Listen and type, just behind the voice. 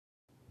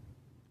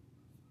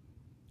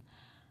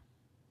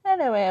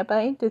Anyway,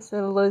 everybody, this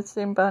is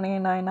Lucy Bunny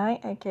 99,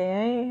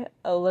 aka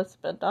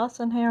Elizabeth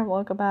Dawson here.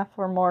 Welcome back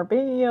for more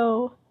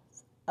video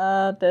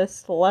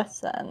this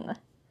lesson.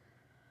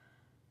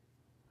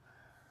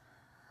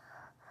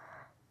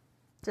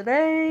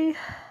 Today,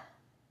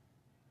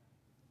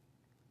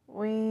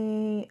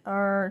 we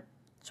are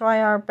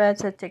trying our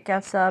best to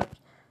catch up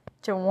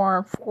to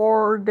more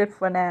 4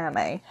 different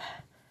anime.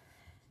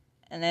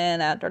 And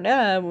then after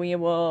that, we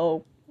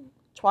will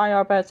try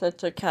our best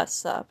to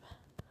catch up.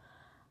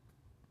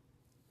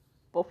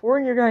 Before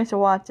you guys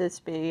watch this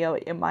video,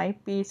 it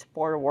might be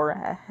spoiler word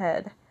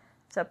ahead.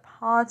 So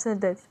pause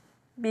this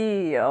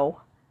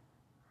video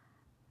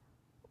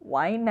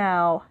right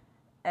now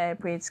and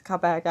please come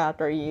back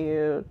after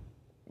you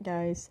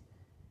guys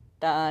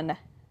done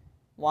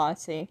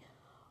watching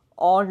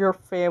all your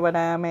favorite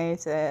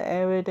animes and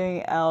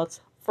everything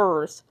else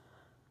first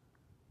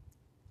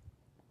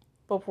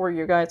before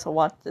you guys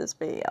watch this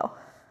video.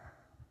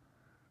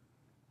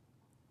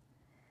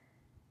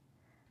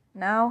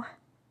 Now,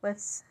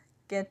 let's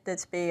get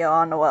this video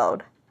on the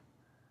road.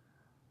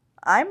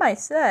 I might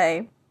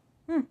say,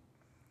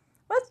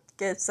 let's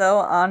get so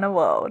on the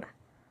road.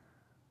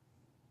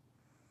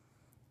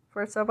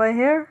 First up right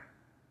here,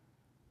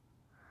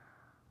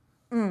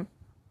 a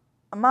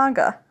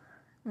manga,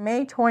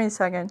 May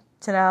 22nd,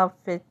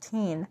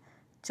 2015,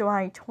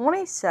 July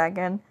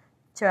 22nd,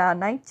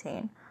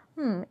 2019.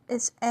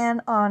 It's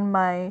on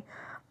my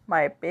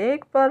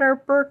big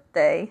brother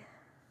birthday,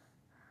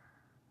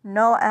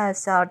 known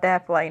as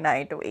Death White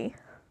Night Week.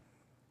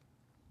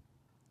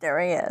 There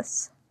he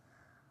is.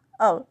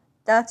 Oh,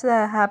 that's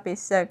a Happy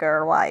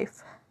Cigar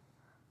Life,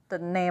 the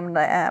name of the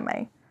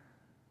anime.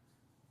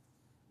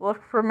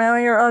 Look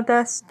familiar of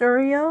that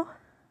studio?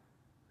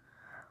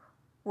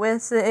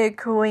 With the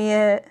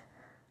Korean,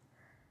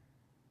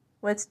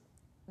 which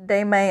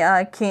they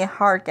made King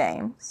Heart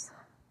games.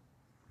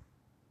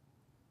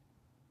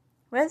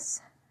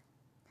 Let's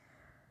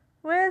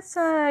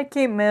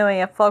keep moving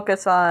and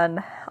focus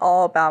on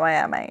all about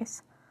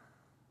animes.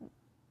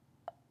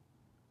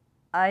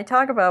 I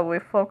talk about we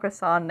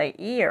focus on the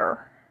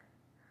year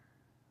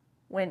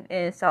when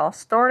it's all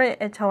started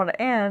until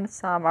the end.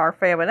 Some of our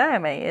favorite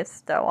anime is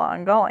still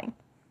ongoing.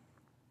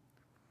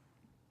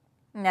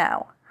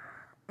 Now,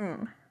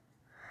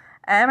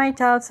 anime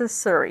tells the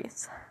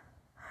series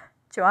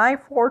July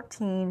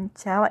 14,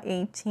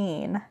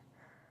 2018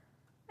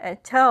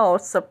 until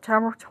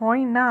September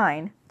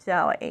 29,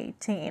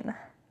 2018.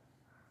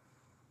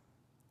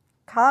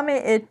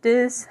 Comment if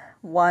this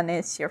one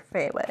is your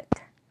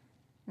favorite.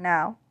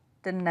 Now,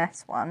 the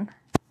next one.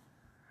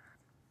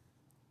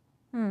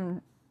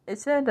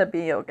 It's in the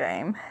video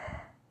game.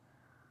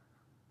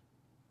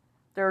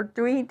 There are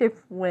 3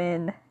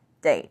 different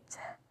dates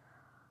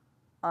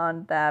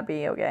on that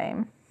video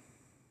game.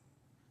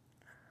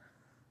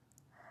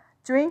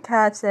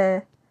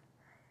 Dreamcast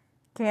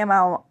came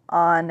out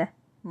on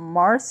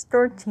March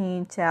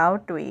 13,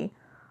 2003.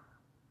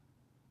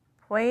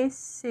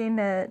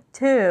 PlayStation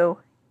 2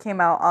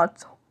 came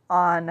out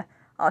on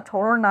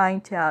October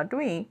 9,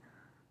 2003.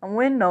 On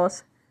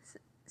Windows,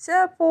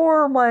 except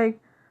for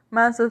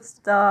Master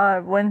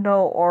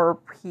Windows or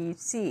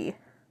PC.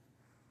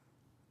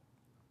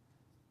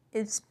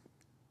 It's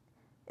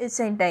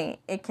same thing.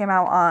 It came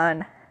out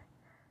on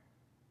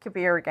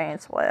computer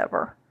games,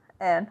 whatever.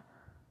 And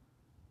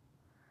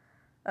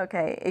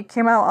okay, it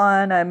came out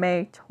on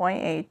May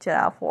 28,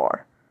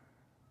 2004.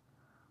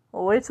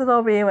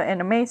 Original video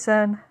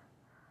animation,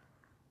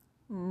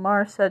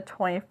 March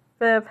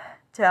 25th,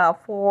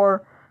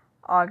 2004,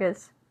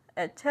 August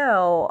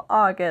until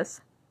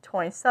August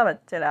 27th,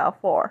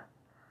 2004.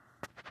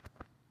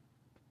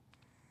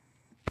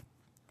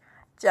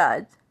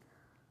 Judge,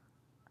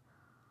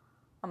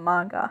 a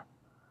manga.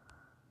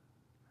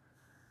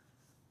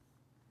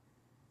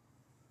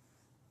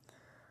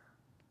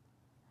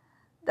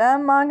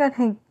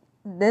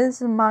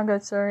 This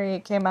manga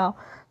series came out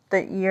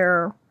the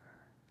year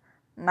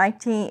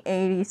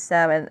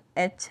 1987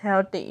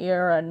 until the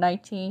year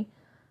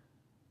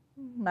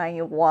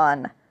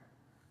 1991.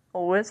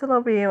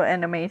 Original video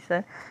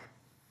animation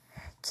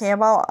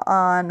came out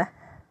on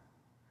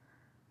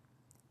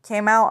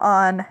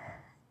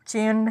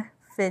June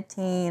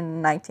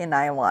 15,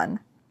 1991.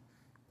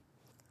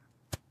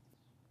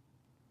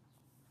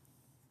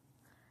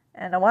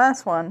 And the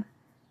last one,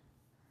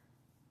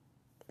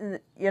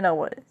 you know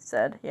what it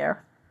said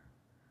here.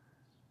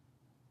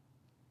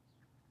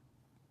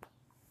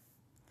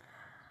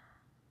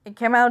 It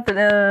came out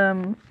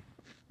the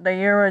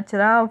year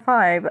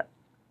 2005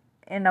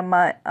 in the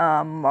month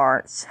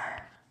March.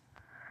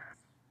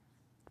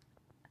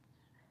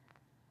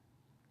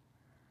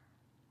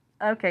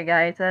 Okay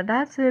guys,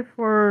 that's it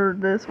for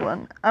this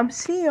one. I'll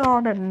see you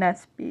on the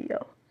next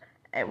video.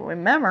 And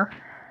remember,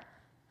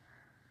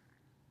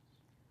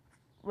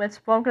 let's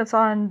focus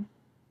on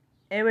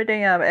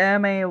everything of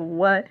anime,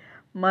 what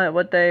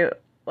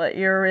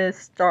year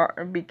it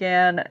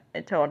began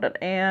until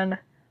the end,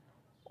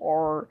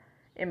 or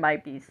it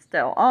might be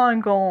still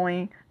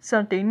ongoing,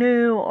 something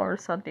new or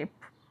something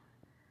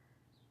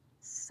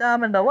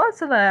some of the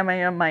rest of the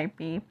anime might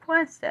be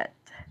twisted.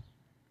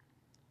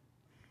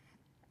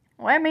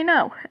 Let me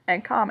know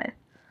and comment.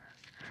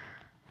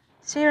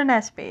 See you in the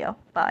next video.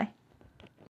 Bye.